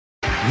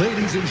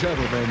Ladies and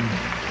gentlemen,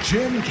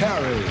 Jim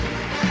Carrey.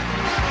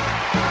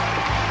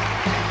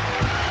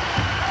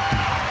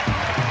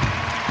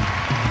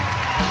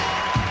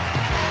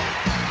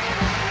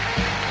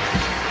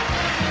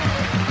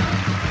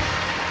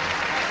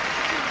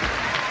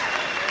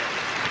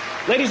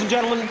 Ladies and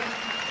gentlemen,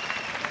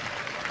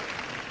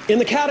 in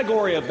the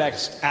category of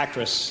Best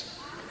Actress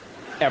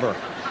Ever,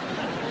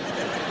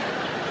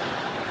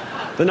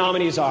 the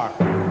nominees are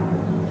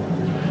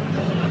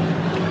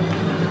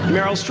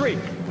Meryl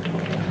Streep,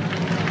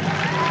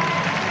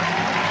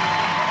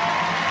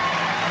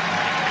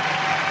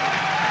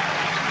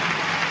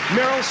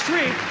 Meryl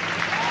Streep,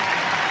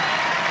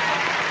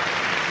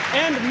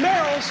 and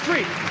Meryl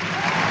Streep.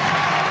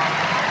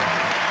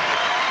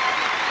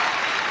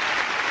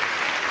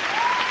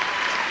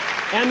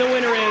 And the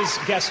winner is,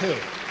 guess who?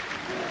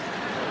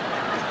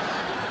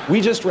 We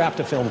just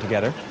wrapped a film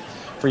together.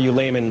 For you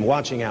laymen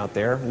watching out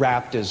there,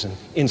 wrapped is an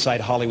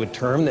inside Hollywood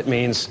term that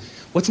means,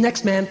 what's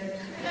next, man?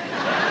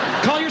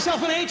 Call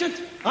yourself an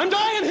agent? I'm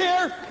dying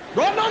here.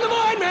 Riding on the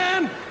vine,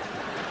 man.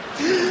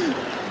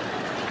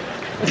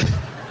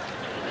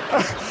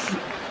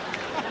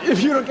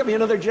 If you don't get me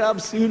another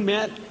job soon,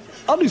 man,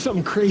 I'll do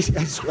something crazy,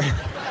 I swear.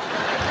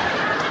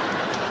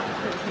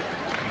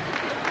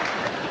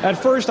 At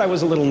first, I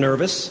was a little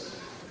nervous.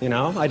 You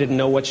know, I didn't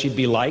know what she'd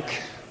be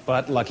like,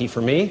 but lucky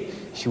for me,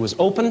 she was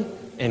open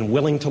and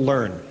willing to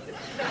learn.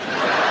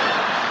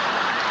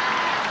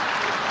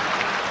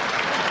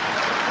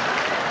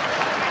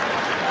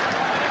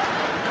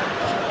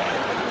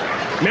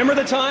 Remember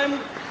the time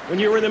when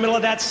you were in the middle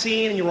of that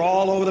scene and you were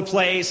all over the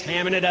place,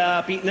 hamming it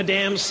up, eating the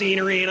damn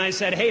scenery, and I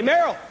said, hey,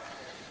 Meryl,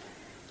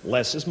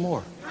 less is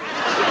more.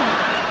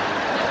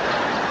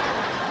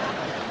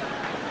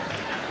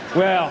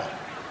 Well,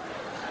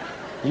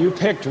 you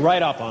picked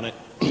right up on it.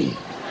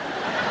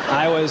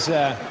 I was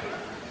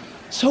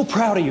so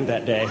proud of you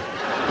that day.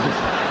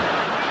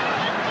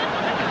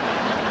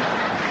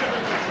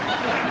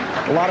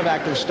 A lot of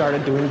actors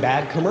started doing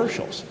bad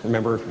commercials.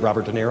 Remember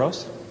Robert De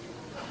Niro's?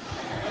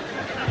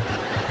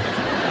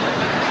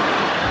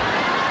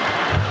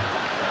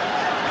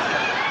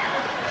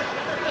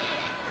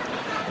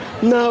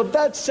 Now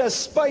that's a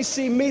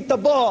spicy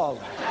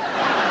meatball.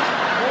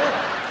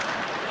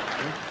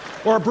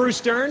 Or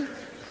Bruce Dern.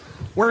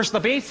 Where's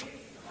the beef?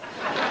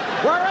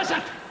 Where is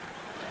it?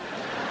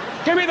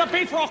 Give me the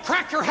beef or I'll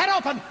crack your head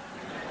open.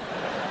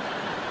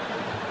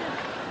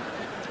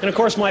 And of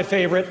course, my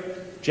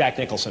favorite, Jack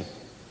Nicholson.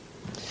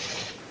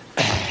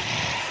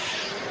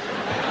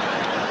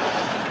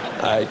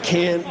 I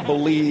can't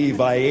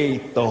believe I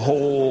ate the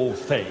whole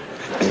thing.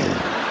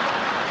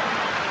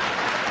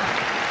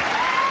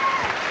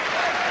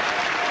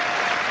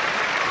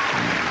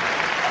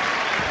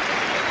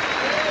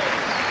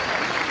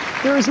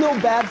 There is no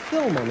bad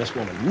film on this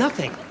woman.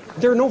 Nothing.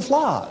 There are no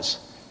flaws.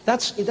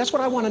 That's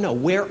what I want to know.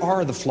 Where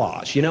are the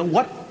flaws? You know,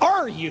 what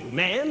are you,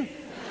 man?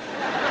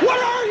 What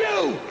are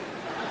you?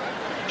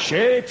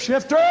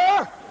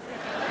 Shapeshifter?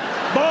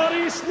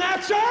 Body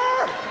snatcher?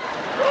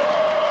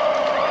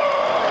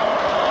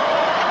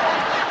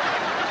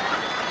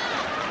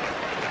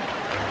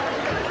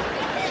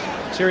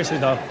 Seriously,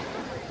 though,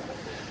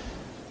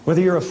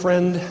 whether you're a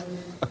friend,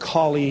 a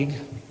colleague,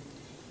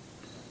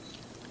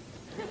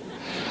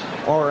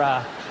 or,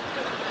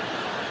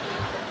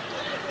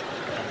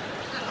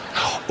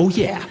 oh,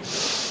 yeah.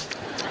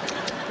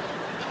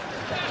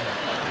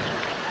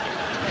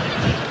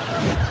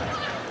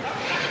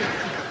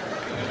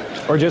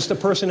 Or just a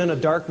person in a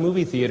dark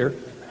movie theater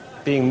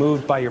being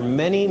moved by your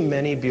many,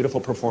 many beautiful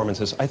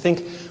performances. I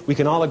think we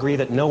can all agree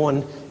that no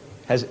one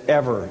has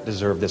ever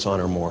deserved this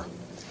honor more.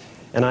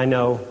 And I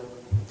know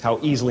how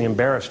easily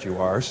embarrassed you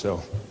are,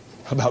 so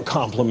about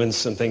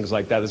compliments and things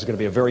like that, this is going to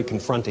be a very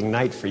confronting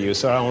night for you,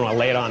 so I don't want to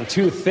lay it on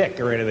too thick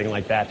or anything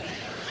like that.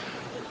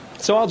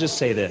 So I'll just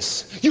say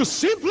this. You're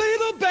simply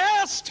the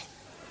best.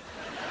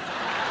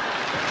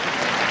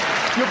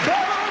 You're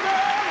better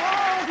than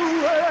all the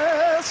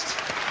rest.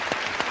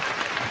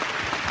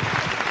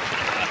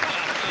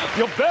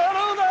 You're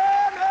better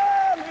than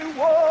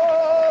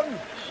anyone.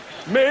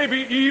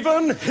 Maybe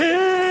even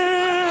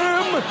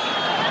him.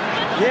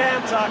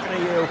 Yeah, I'm talking to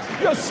you.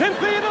 You're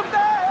simply the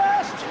best.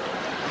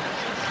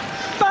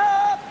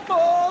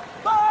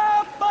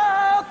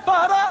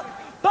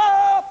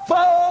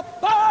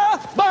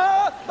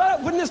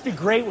 Wouldn't this be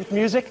great with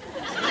music?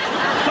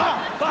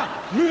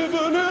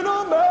 Living in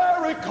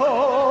America.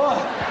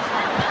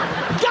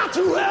 Got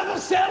to have a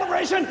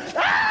celebration.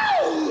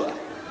 Ow!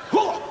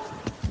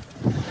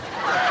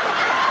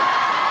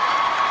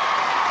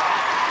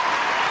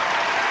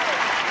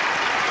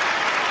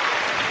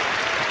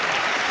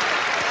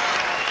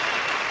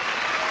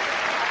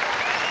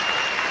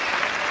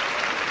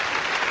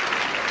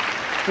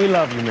 We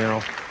love you,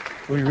 Meryl.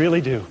 We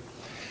really do.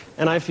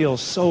 And I feel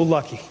so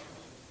lucky,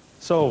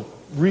 so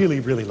really,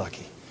 really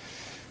lucky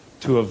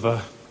to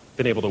have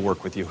been able to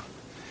work with you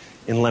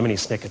in Lemony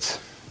Snicket's,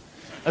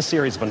 a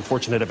series of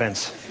unfortunate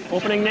events.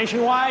 Opening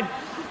nationwide,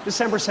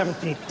 December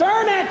 17th.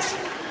 Darn it!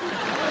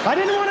 I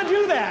didn't want to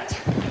do that.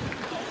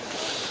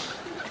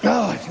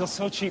 Oh, I feel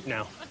so cheap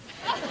now.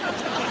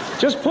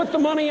 Just put the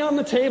money on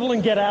the table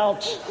and get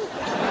out.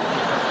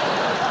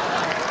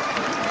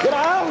 Get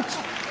out!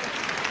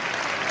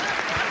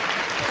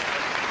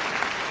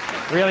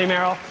 Really,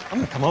 Meryl? I'm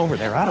gonna come over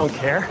there. I don't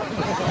care.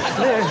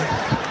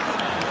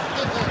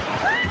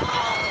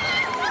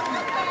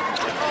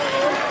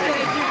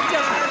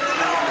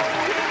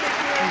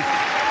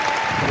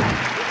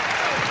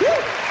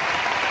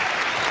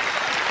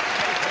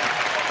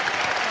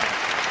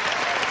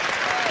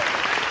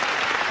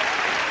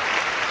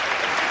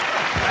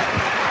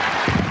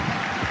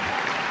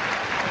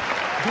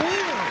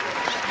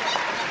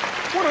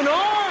 What an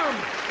arm!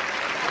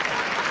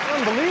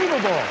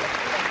 Unbelievable.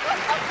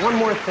 One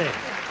more thing.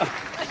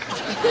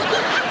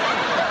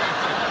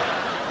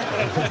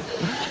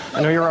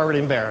 I know you're already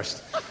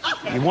embarrassed.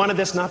 You wanted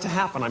this not to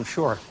happen, I'm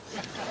sure.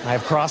 I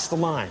have crossed the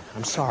line.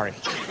 I'm sorry.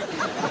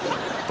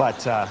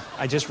 But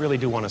I just really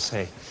do want to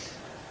say,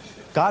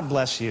 God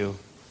bless you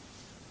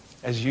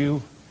as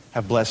you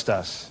have blessed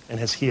us and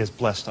as He has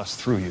blessed us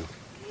through you.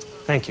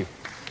 Thank you.